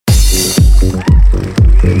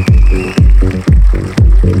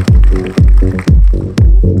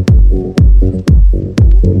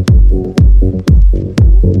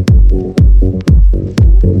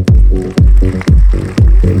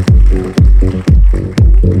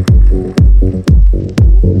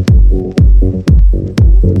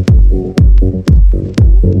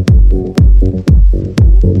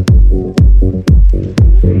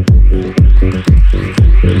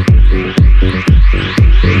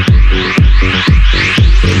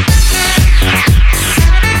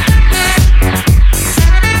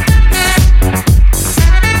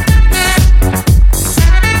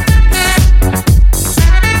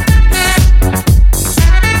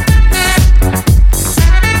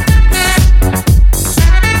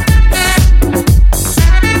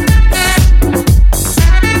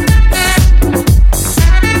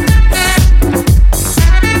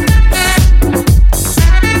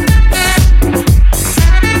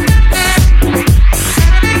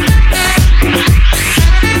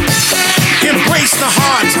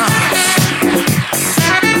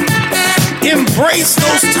Embrace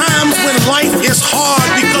those times when life is hard,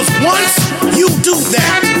 because once you do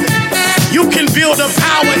that, you can build a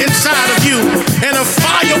power inside of you and a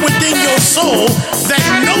fire within your soul that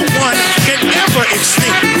no one can ever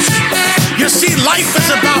extinguish. You see, life is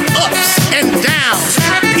about ups and downs,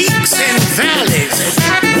 peaks and valleys.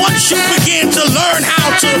 Once you begin to learn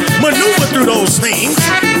how to maneuver through those things,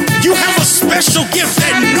 you have a special gift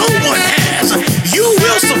that no one has. You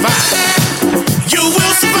will survive. You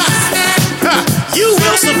will survive. You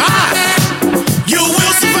will survive. You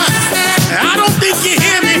will survive. I don't think you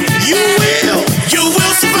hear me. You will. You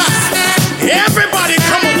will survive. Everybody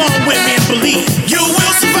come along with me and believe. You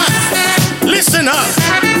will survive. Listen up.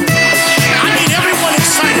 I need everyone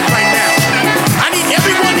excited right now. I need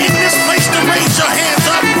everyone in this place to raise your hands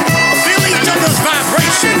up. Feel each other's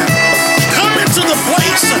vibration. Come into the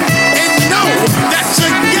place and know that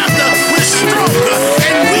together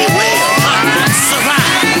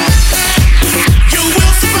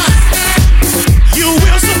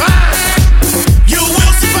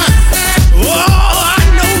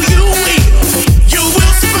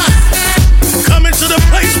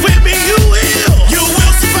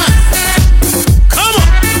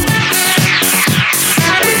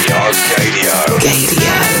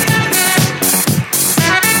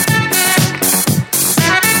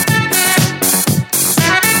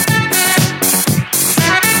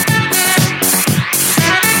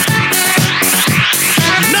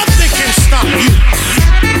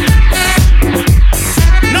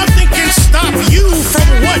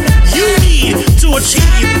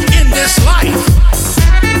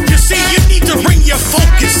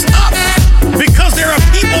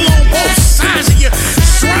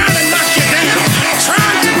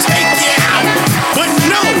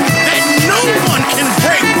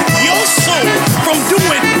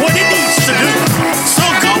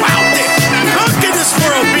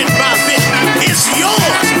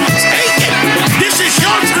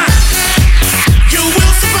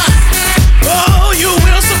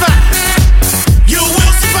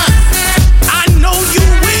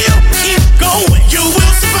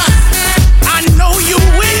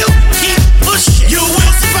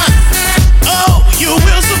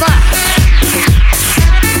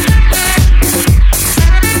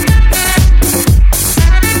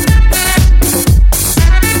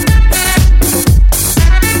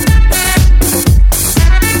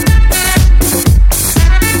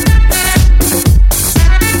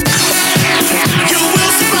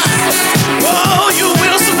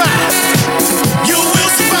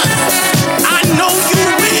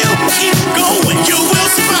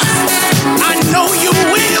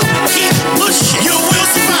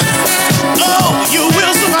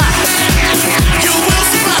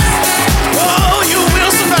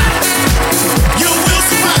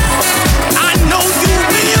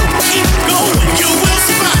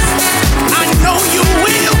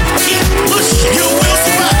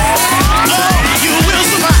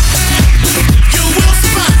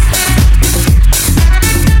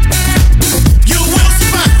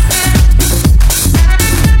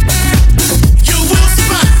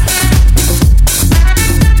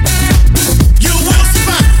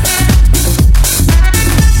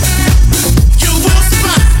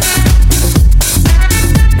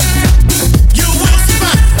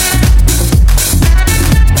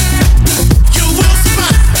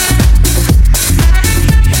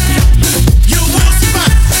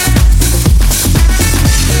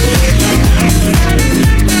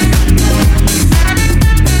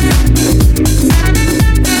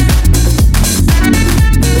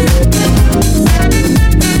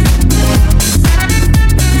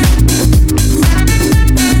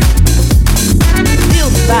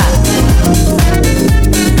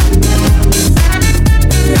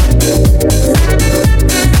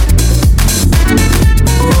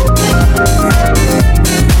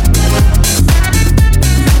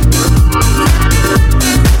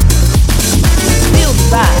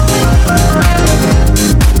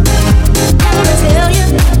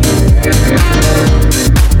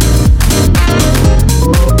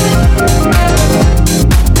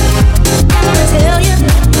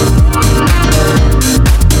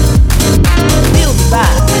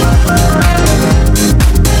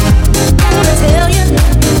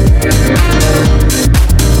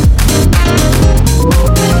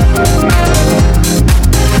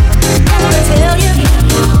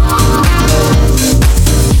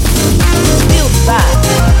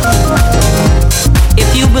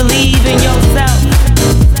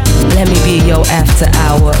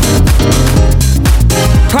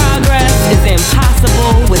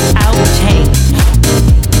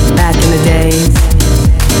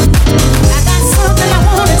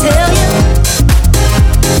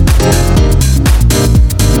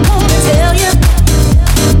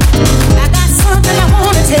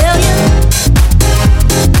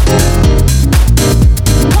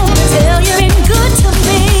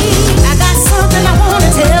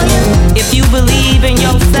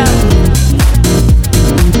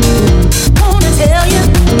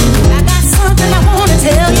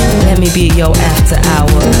be your after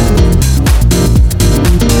hour.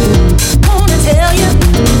 Wanna tell you,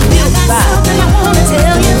 I got something I wanna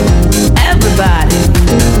tell you. Everybody.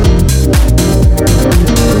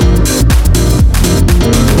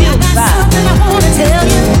 I got something I wanna tell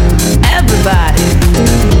you. Everybody.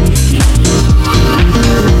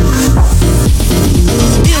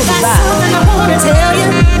 I got something I wanna tell you.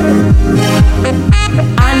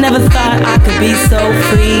 I never thought I could be so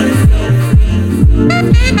free.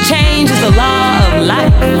 Change is the law of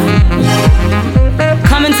life.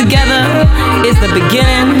 Coming together is the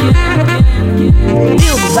beginning.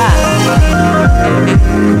 Feel the vibe.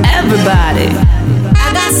 Everybody. I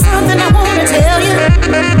got something I wanna tell you.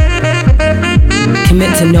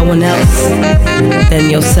 Commit to no one else than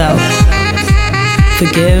yourself.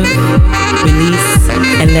 Forgive, release,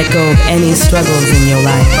 and let go of any struggles in your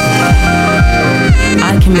life.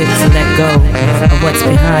 I commit to let go of what's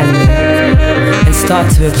behind me and start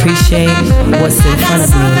to appreciate what's in front of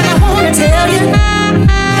me. I wanna tell you.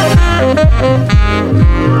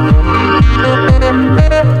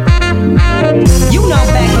 You know,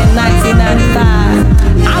 back in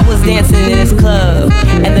 1995, I was dancing in this club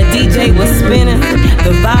and the DJ was spinning.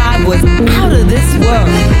 The vibe was out of this world.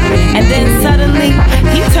 And then suddenly,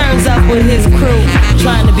 he turns up with his crew,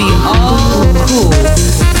 trying to be all cool.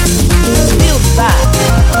 Feel the vibe.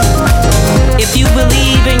 If you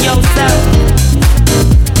believe in yourself,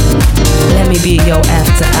 let me be your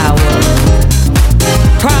after hour.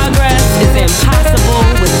 Progress is impossible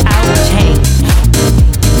without change.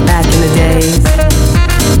 Back in the days,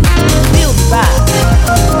 feel the vibe.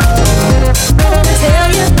 Wanna tell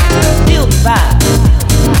you. Feel the vibe.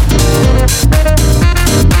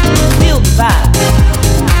 Feel the vibe.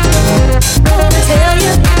 Wanna tell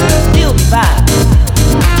you. Feel the vibe.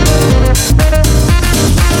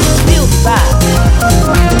 Feel the vibe.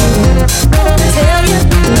 Wanna tell you.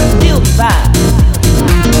 Feel the vibe.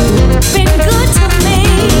 Been good to me.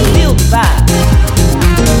 Feel the vibe.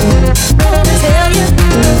 Wanna tell you.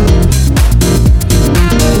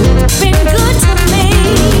 Been good to me.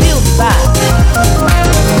 Feel the vibe.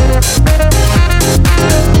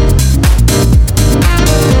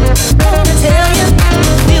 Wanna tell you.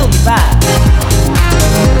 Feel the vibe.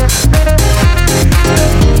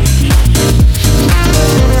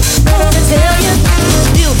 Wanna tell you.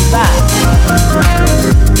 Feel the vibe.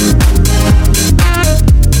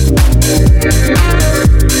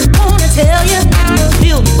 Wanna tell you.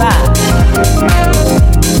 Feel the vibe.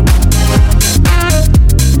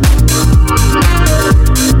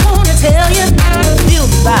 Wanna tell you. Feel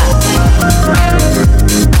the vibe.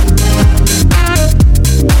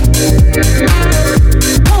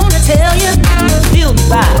 Wanna tell you. Feel the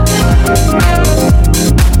vibe.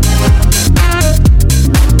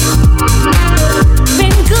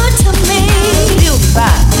 Been good to me. Feel the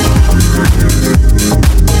vibe.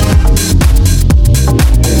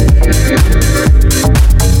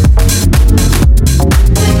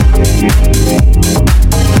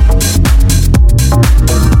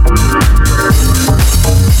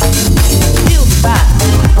 Feel the vibe.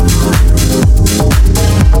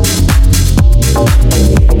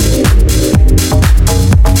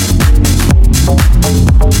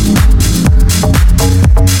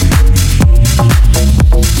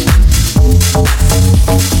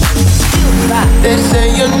 They say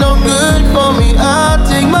you're no good for me, I'll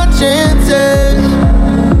take my chances.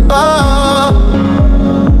 Oh,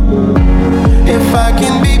 if I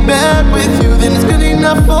can be bad with you, then it's good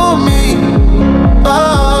enough for me.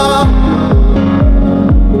 Oh,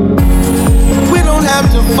 we don't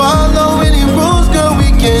have to follow any rules, girl,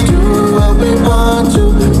 we can do what we want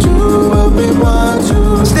to, do what we want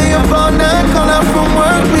to. Stay up all night, call out from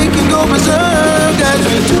work, we can go berserk as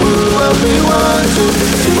we do what we want to,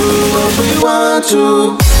 do what we want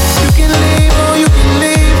to. You can leave or you can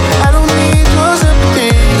leave, I don't need your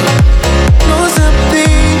sympathy, no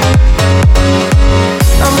sympathy.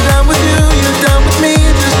 I'm down with you, you're down with me,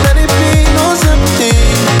 just let it be. No sympathy,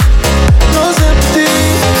 no sympathy.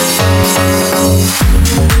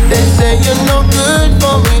 They say you're no good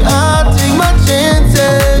for me, I'll take my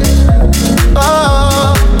chances.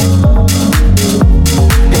 Oh,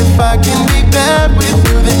 if I can be bad with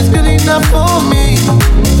you, then it's good enough for me.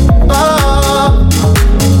 Oh,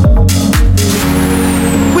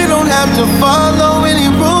 we don't have to follow any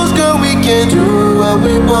rules, girl, we can do what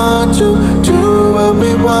we want to, do what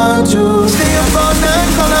we want to. Stay up all night,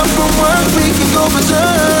 call out from work, we can go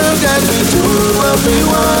berserk as we do what we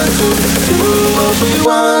want to, do what we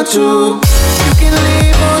want to. You can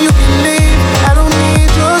leave or you can leave, I don't need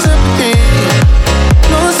your sympathy,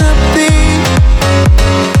 no sympathy.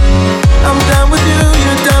 I'm down with you,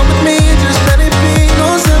 you're down with me, just let it be.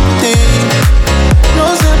 No sympathy,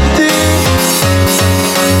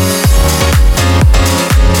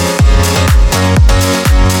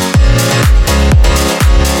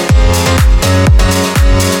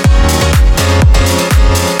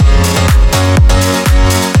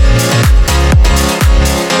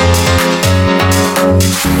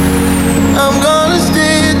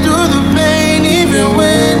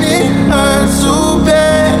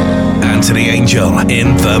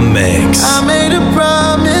 mix. I made a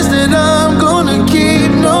promise that I'm gonna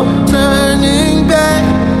keep, no turning back.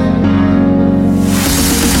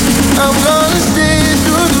 I'm gonna stay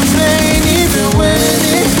through the pain even when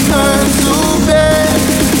it hurts so bad.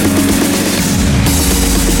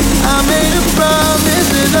 I made a promise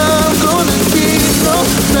that I'm gonna keep, no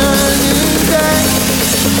turning back.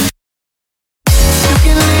 You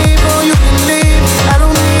can leave or you can leave. I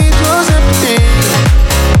don't need your sympathy,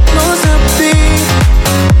 no sympathy.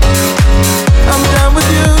 I'm down with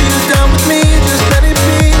you, you're down with me. Just let it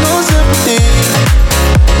be, no sympathy,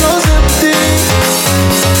 no sympathy.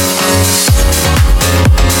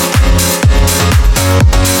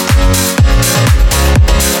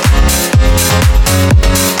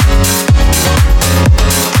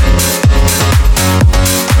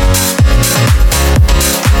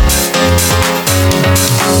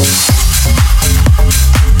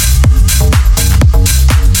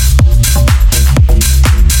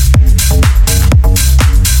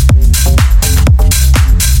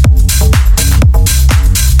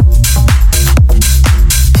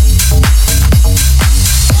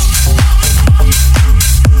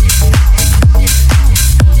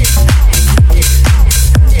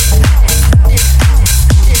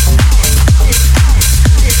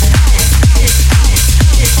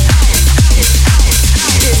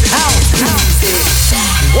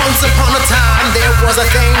 Once upon a time, there was a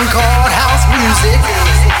thing called house music.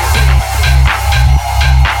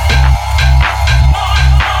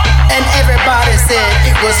 And everybody said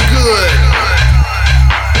it was good.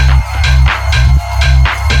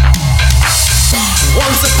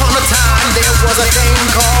 Once upon a time, there was a thing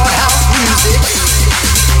called house music.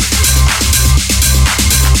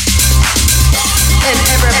 And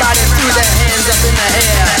everybody threw their hands up in the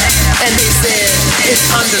air. And they said, it's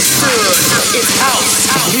understood, it's house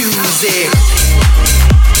music.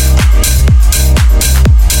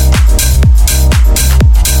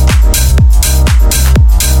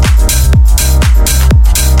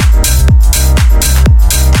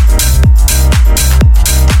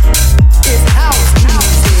 It's house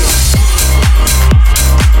music.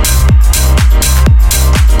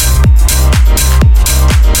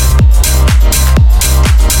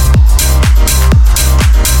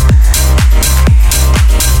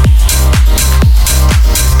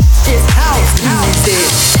 It's house music.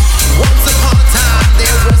 Once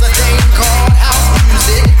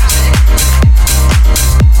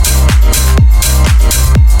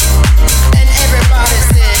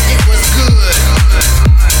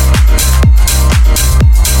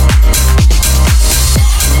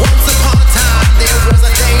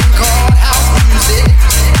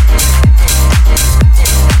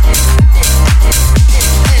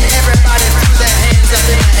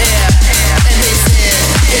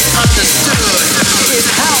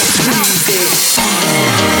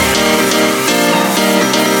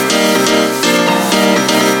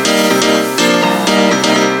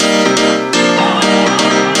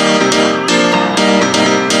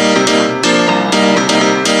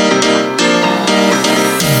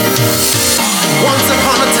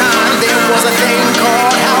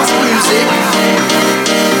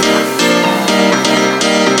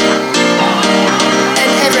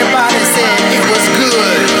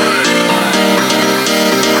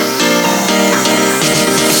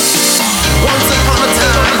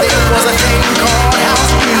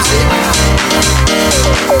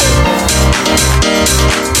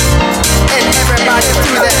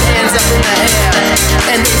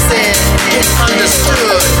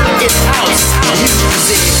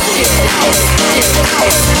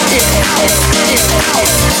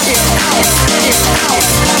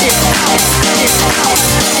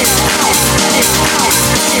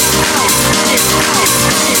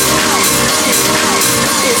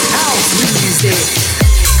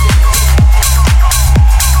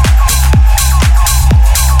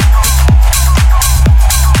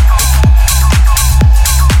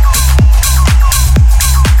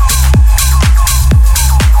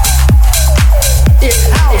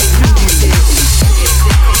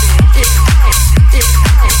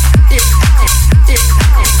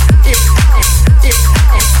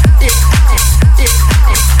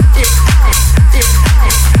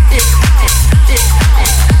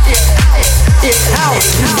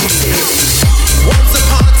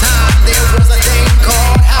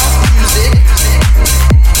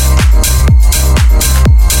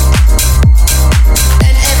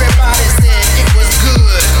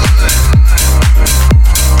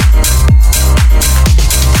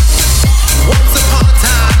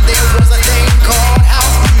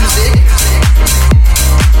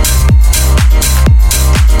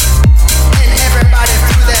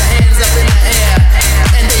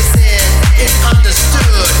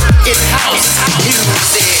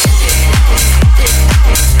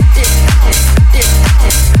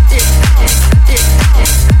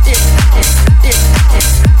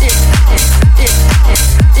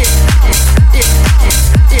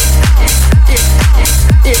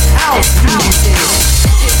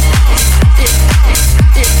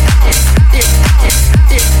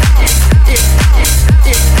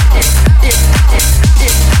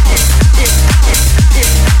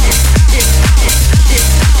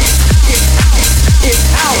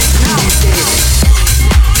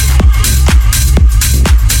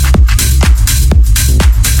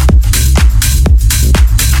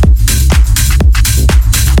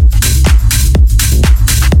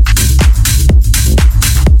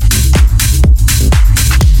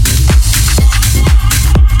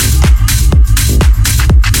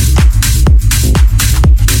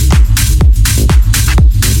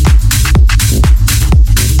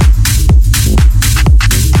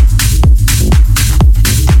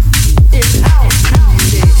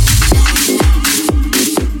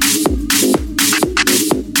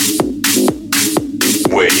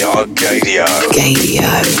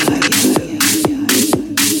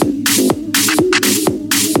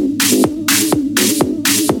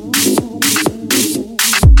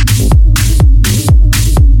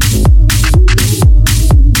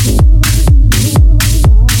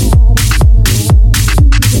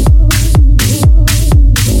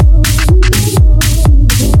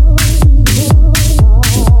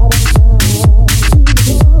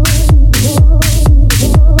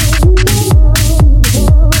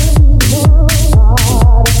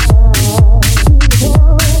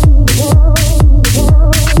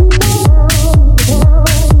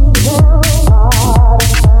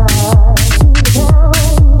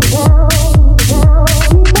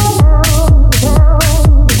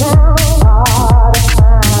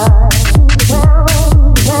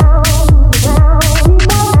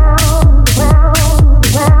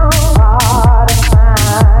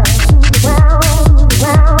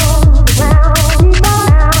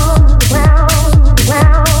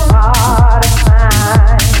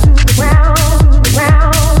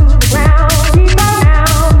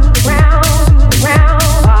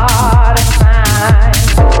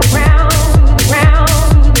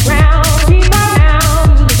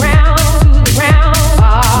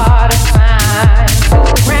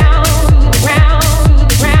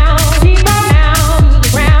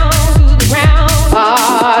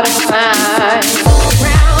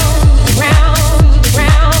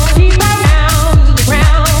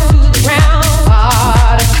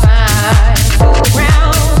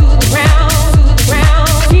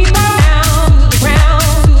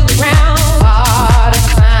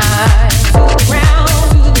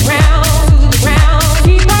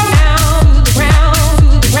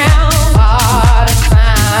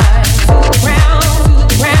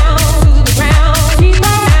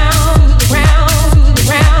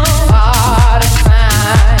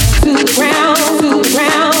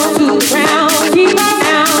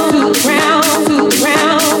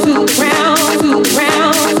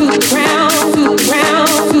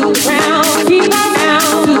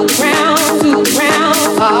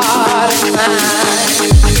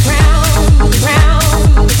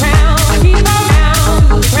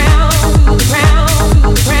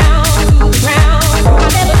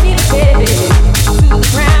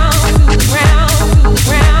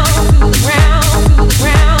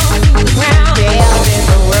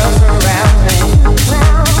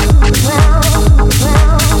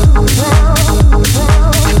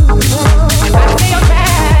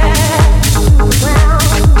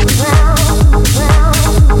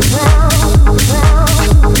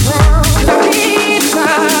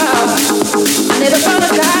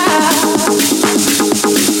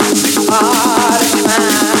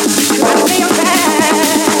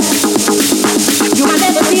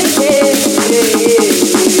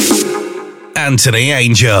Anthony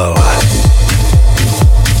Angel.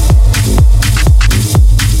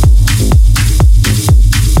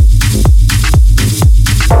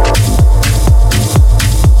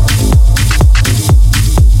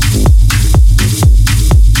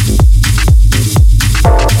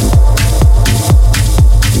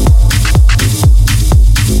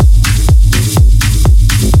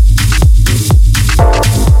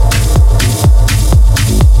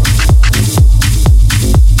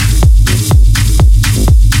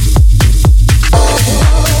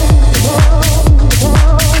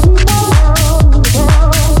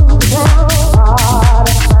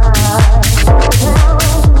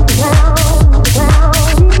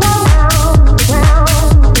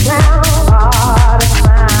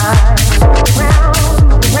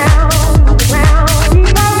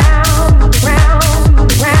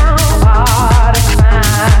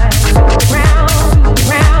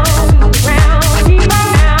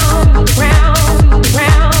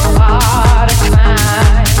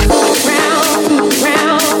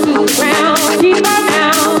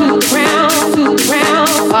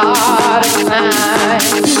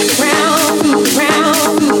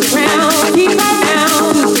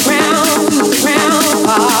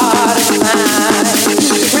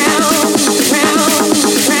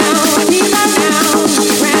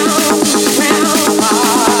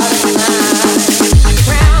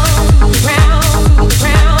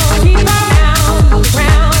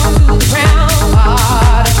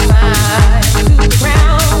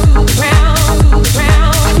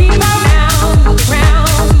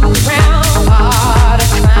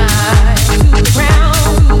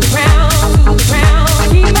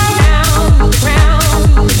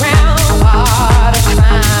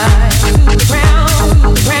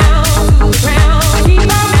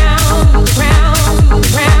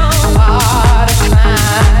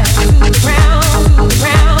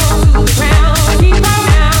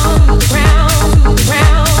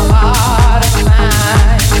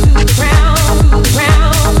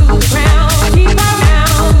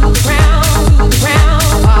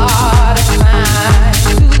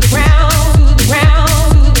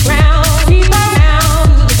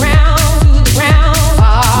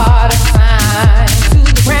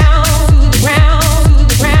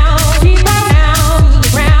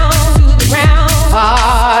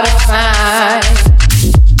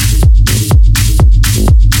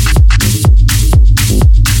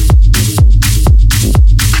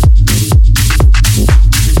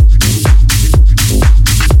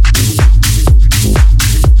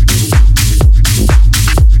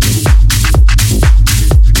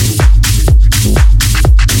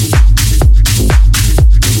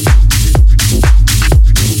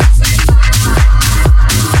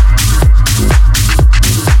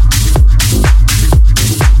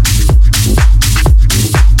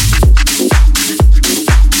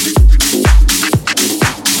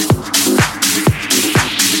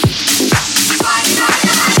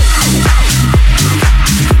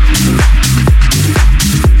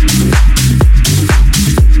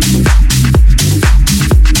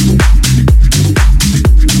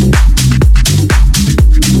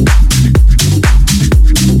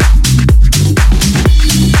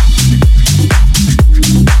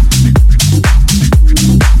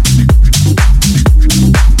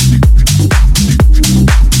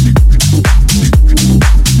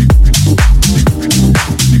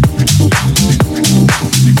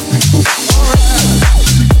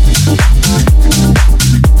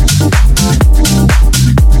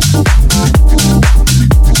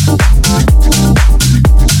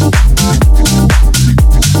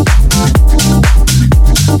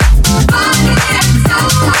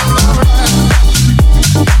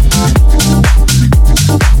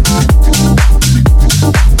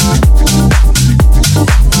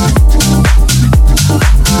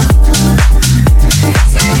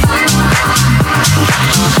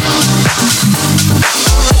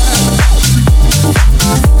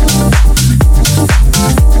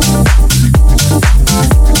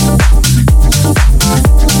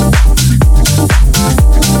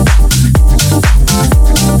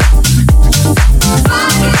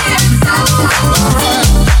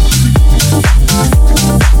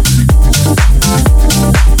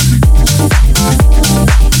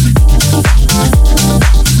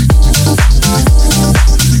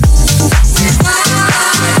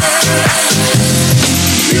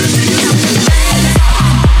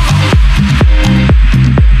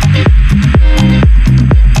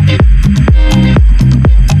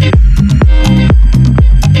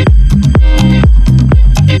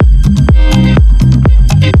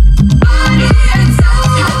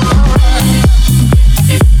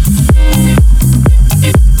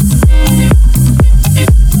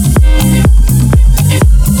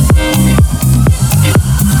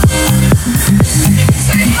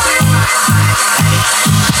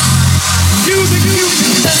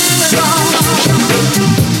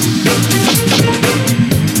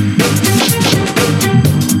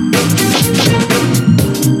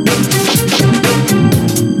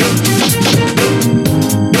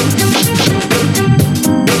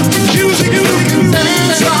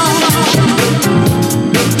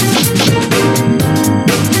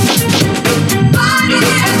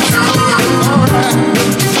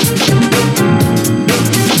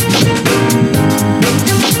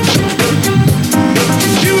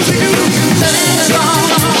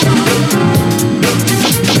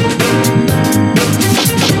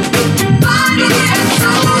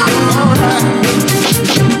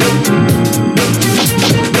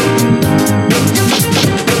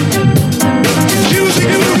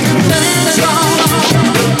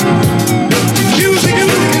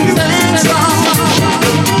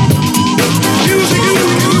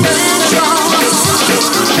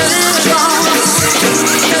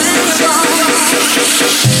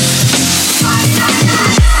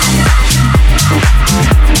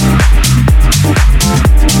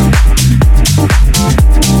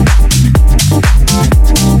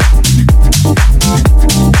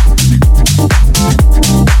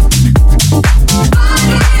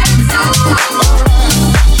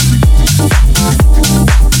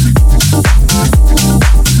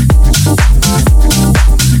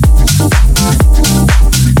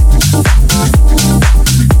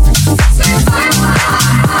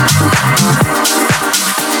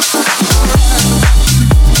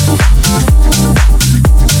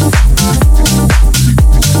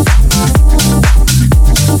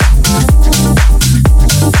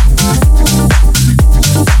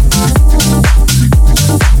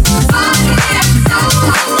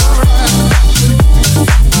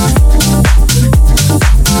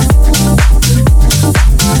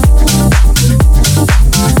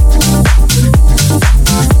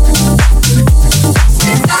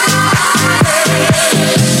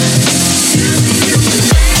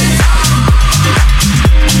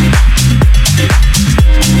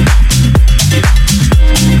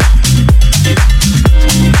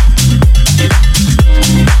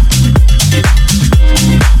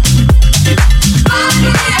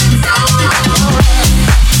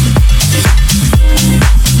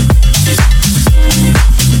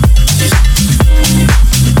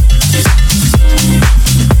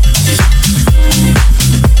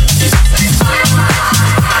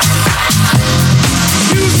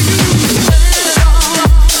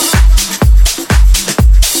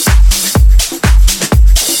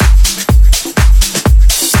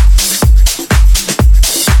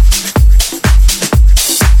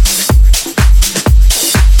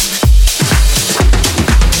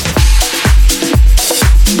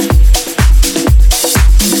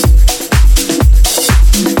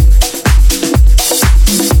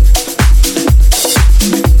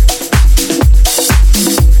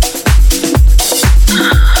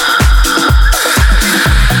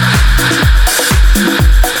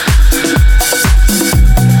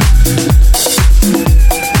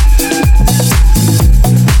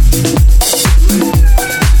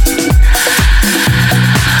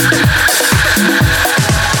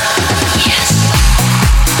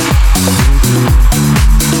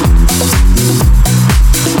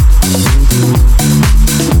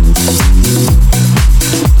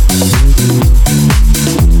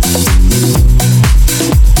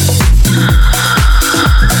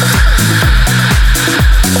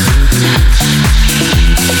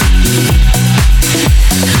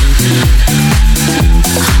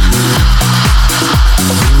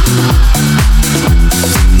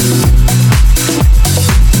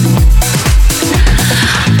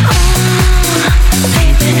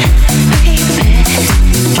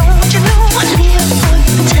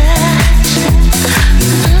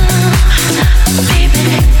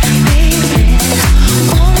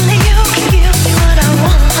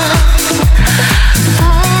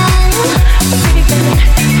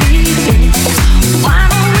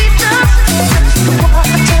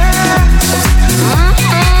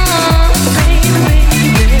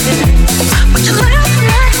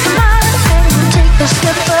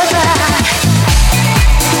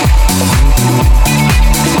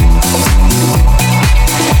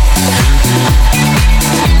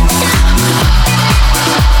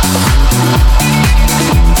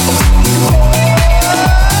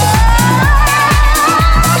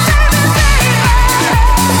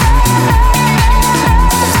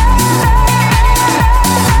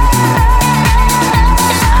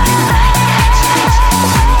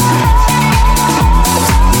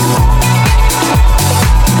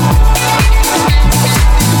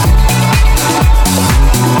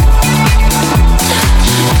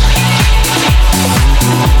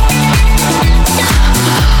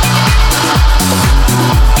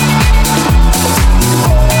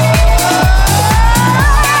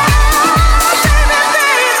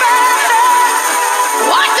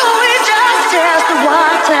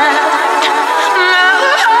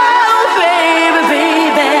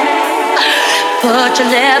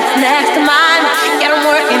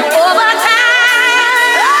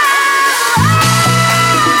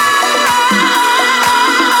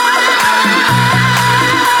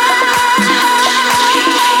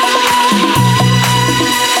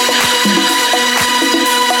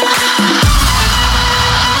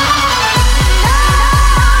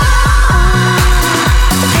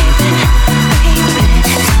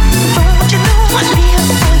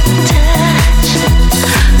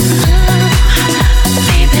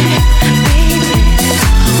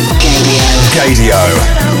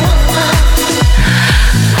 GAYDIO.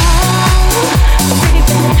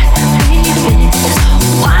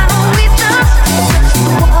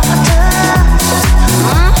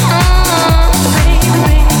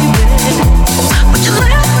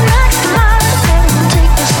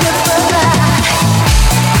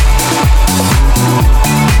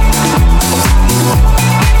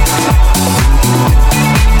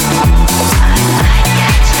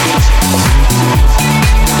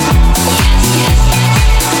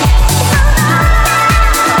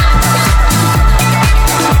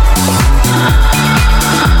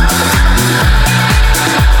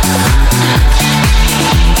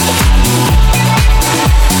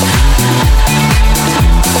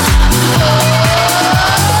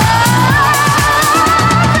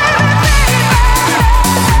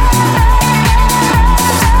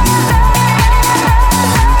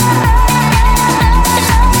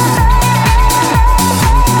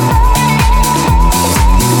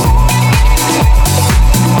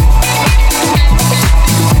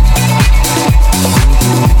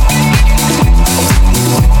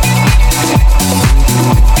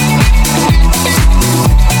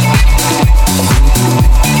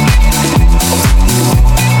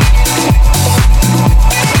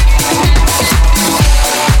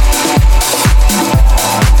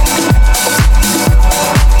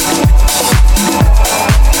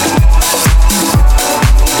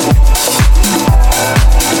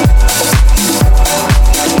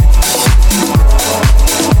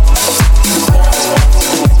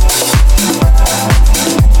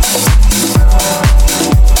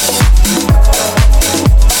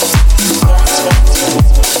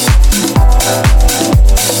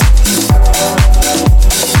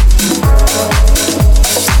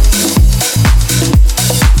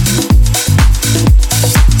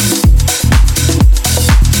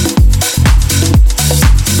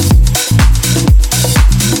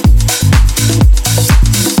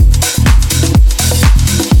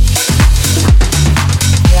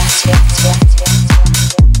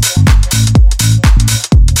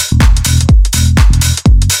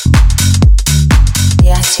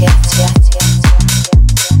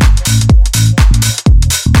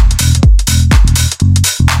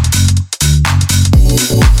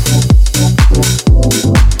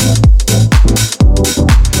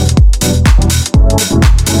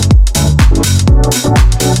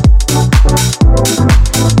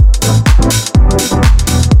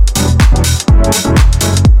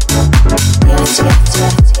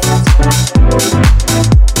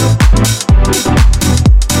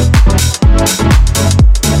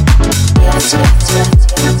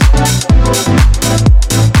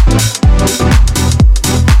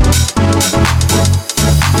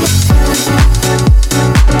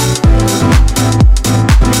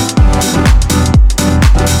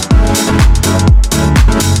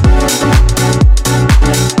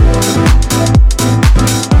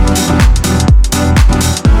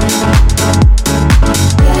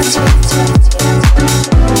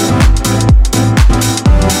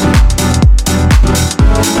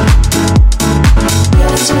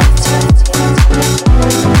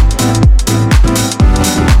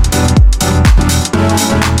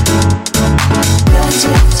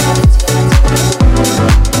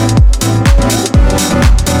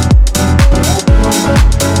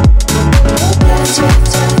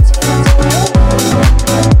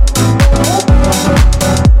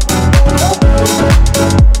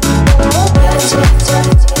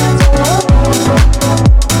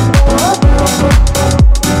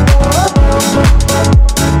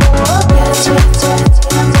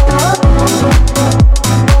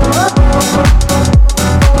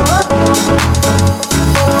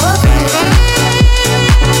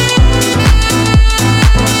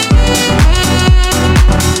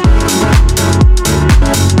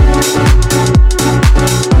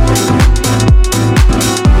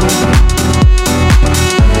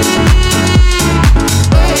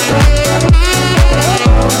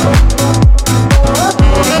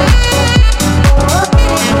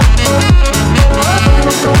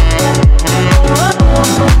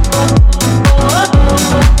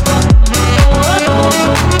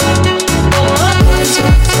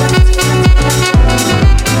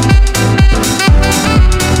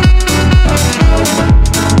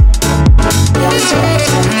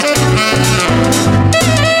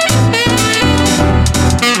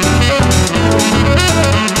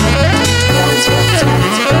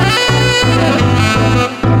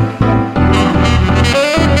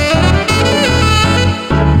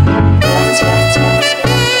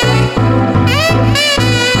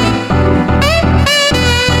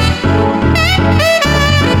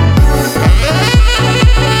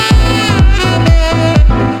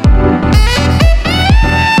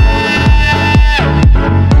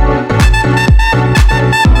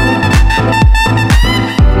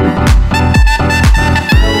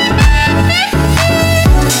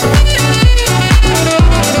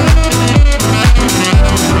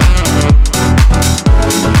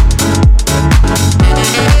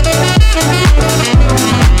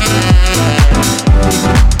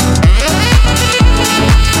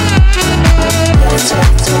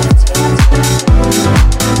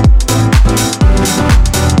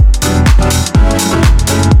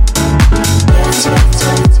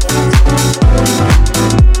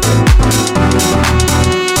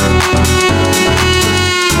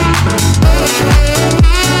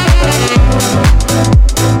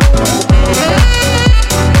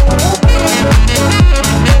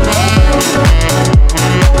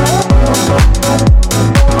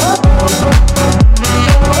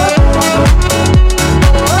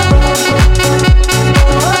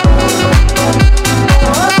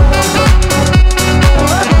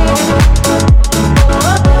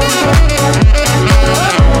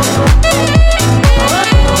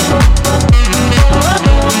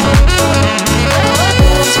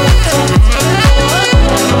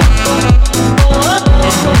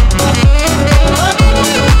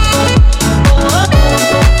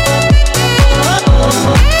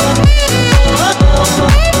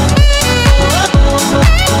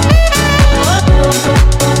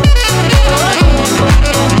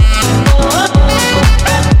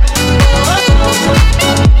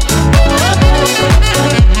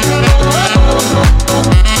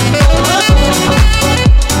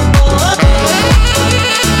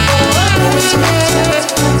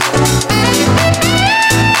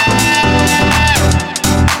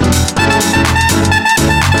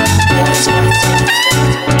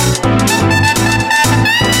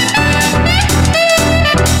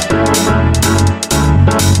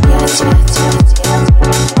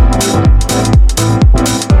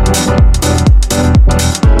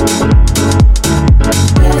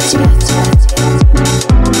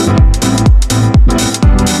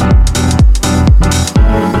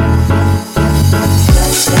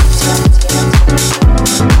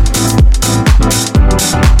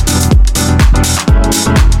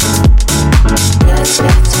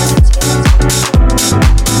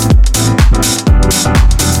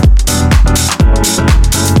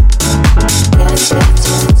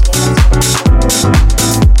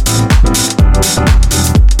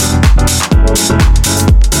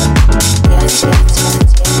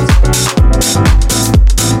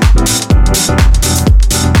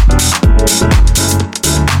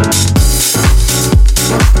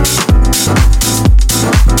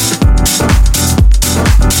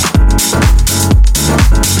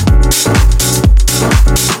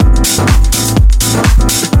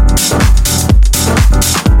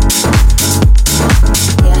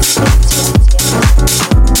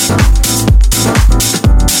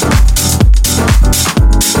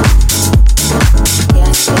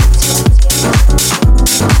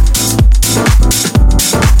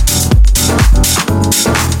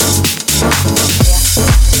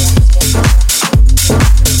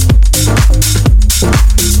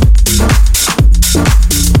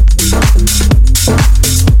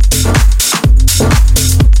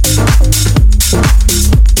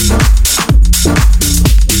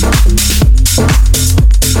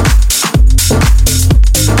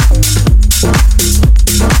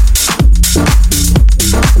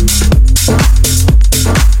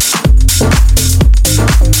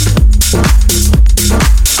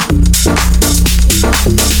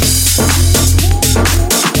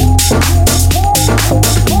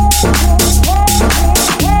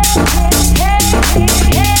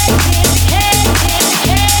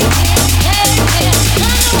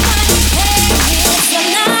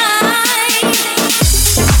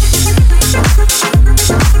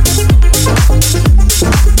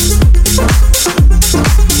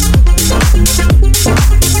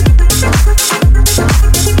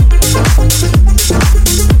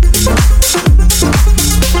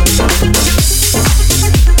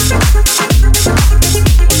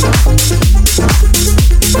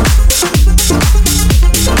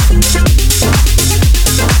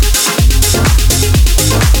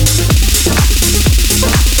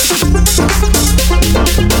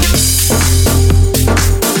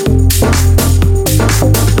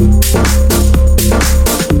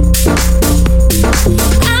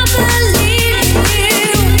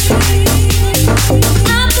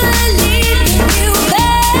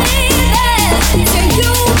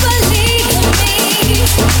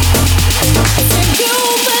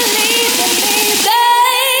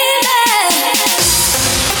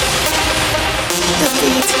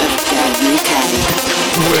 heartbeat of Gay UK.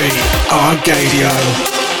 We are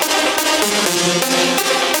GAYDIO.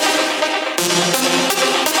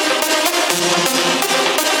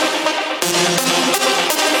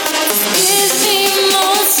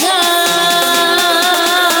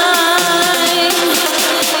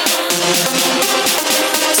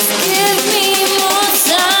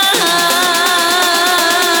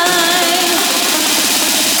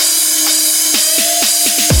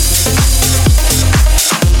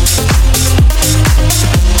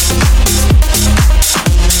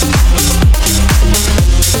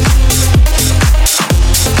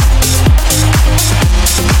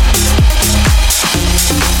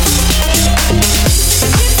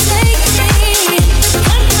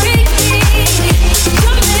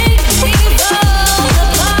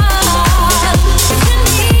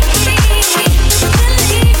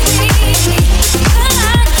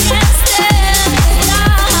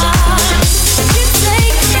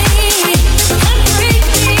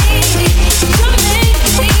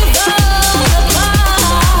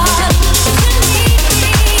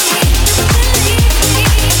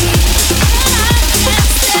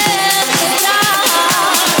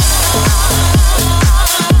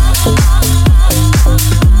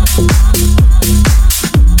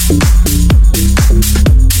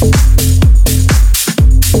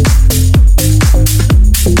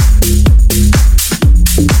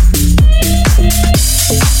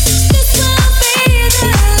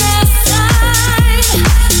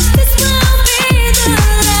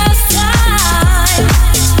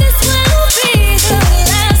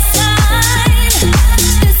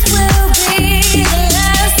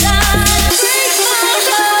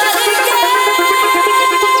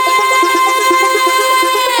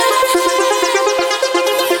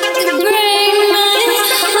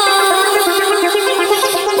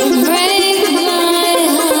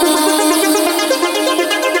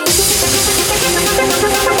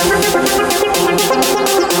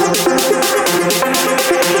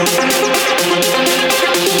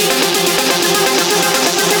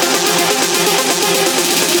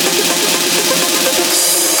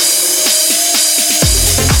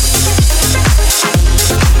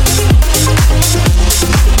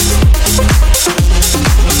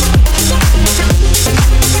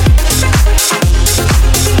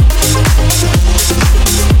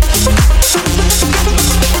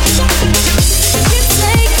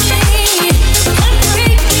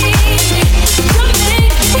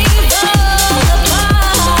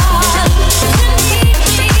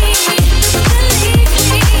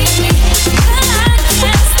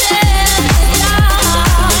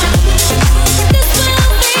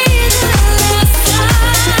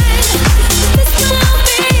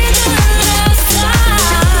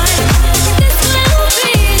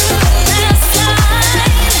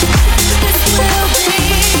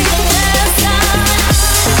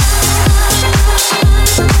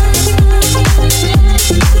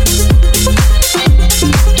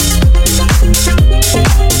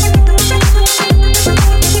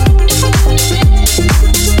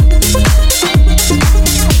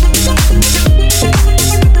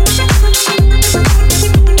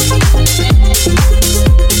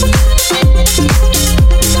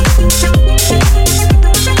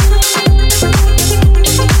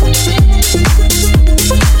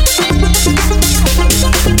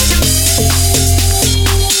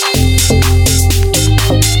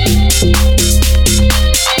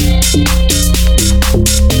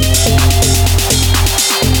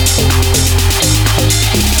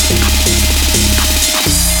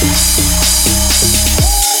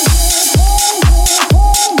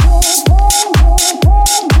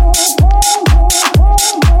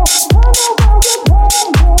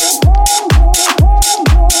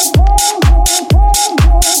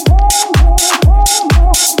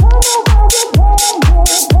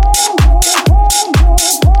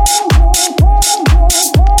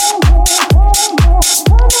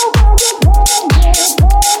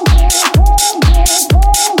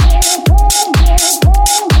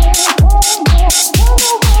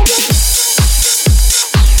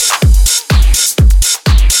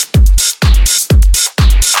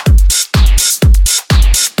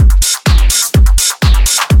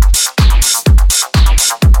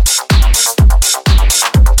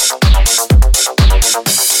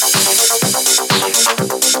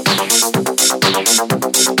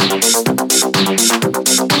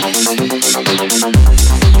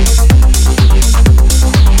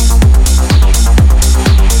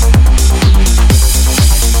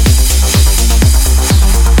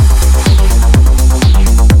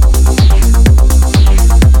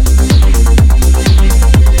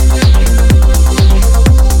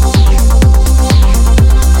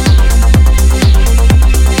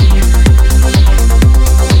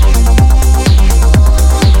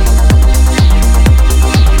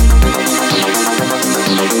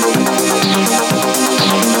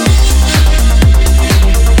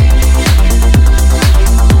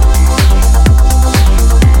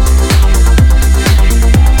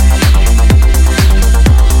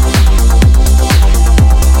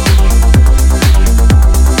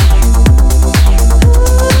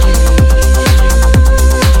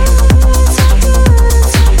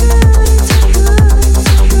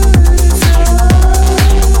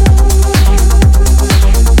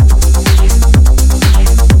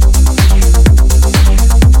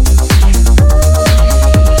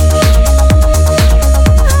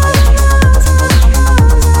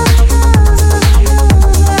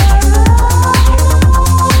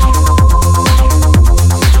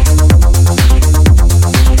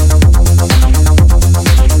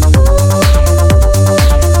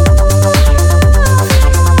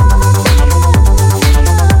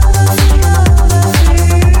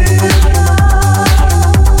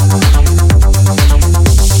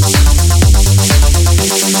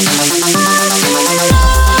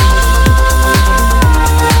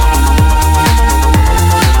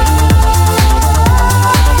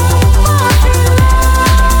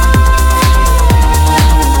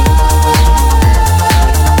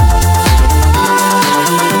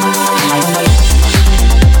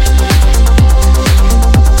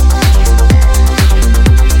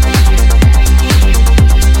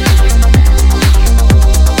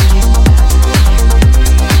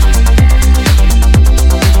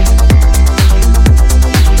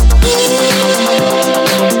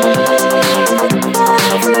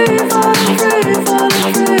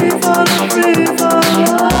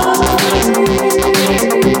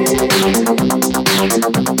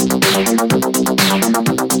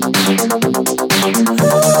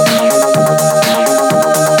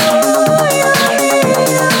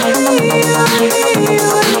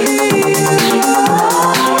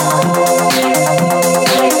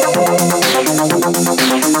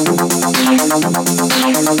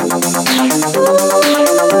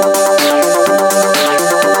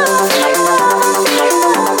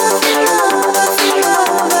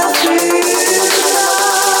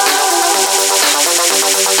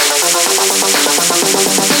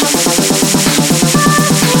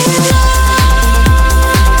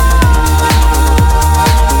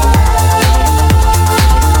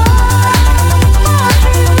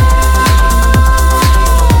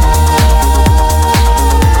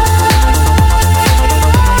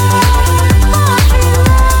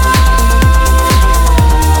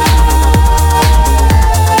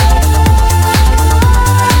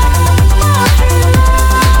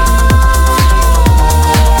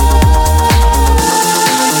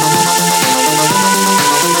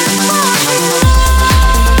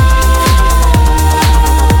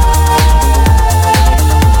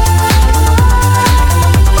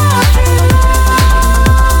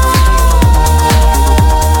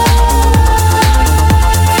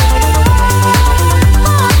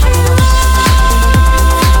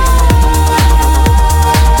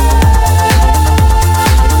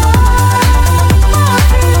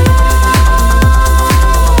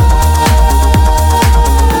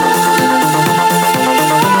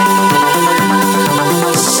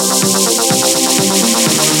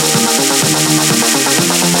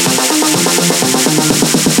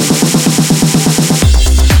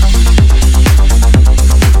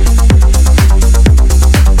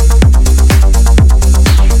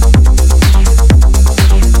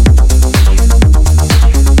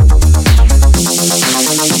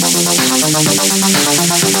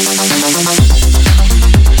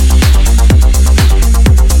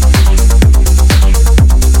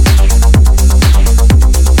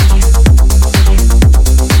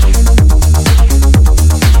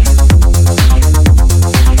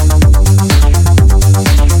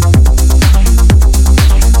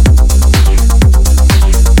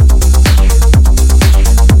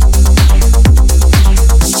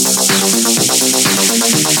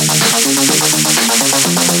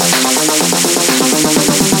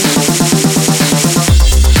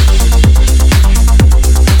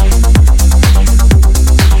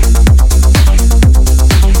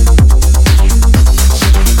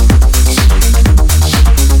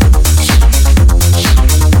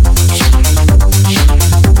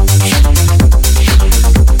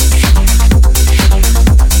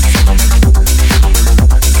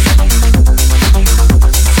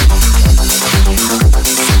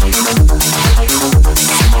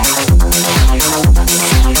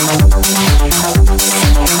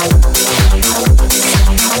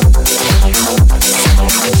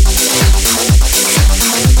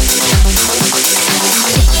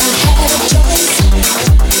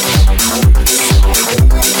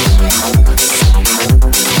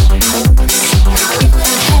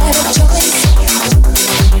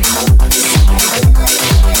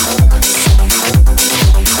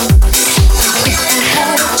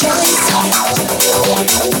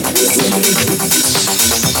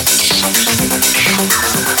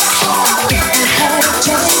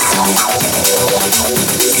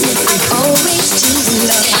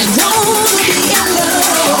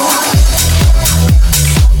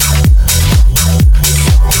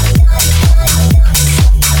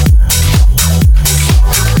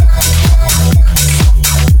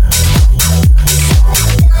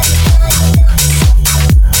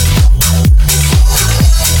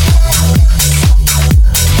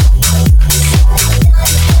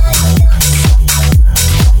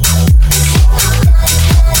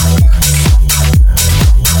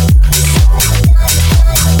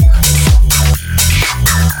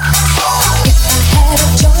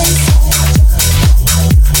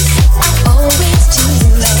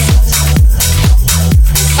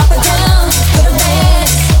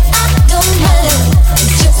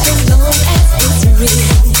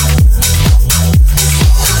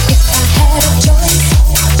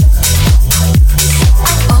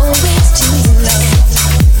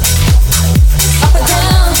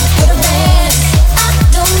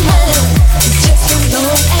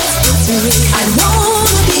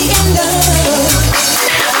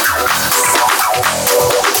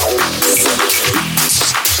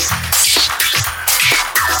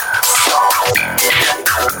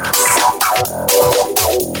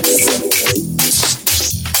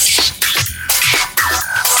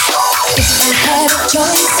 had a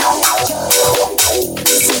choice,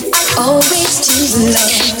 I'd always choose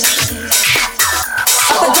love.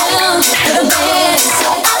 Up or down, good or bad,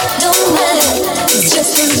 I don't mind,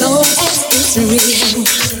 just as long as it's real.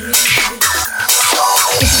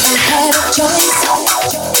 If I had a choice,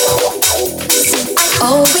 I'd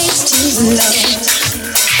always choose love.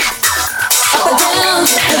 Up or down,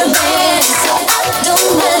 good or bad, I don't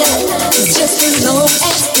mind, just as long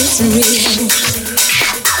as it's real.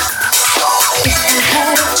 If I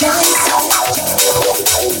had a choice,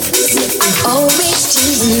 I'd always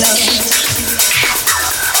choose love.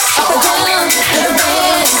 Up or down, good or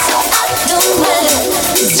bad, I don't mind,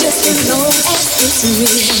 just as long as it's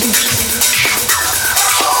real.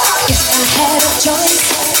 If I had a choice,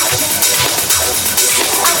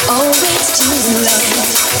 I'd always choose love.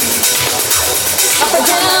 Up or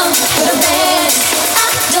down, good or bad, I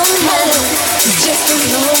don't mind, just as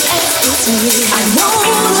long as it's real. I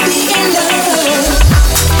know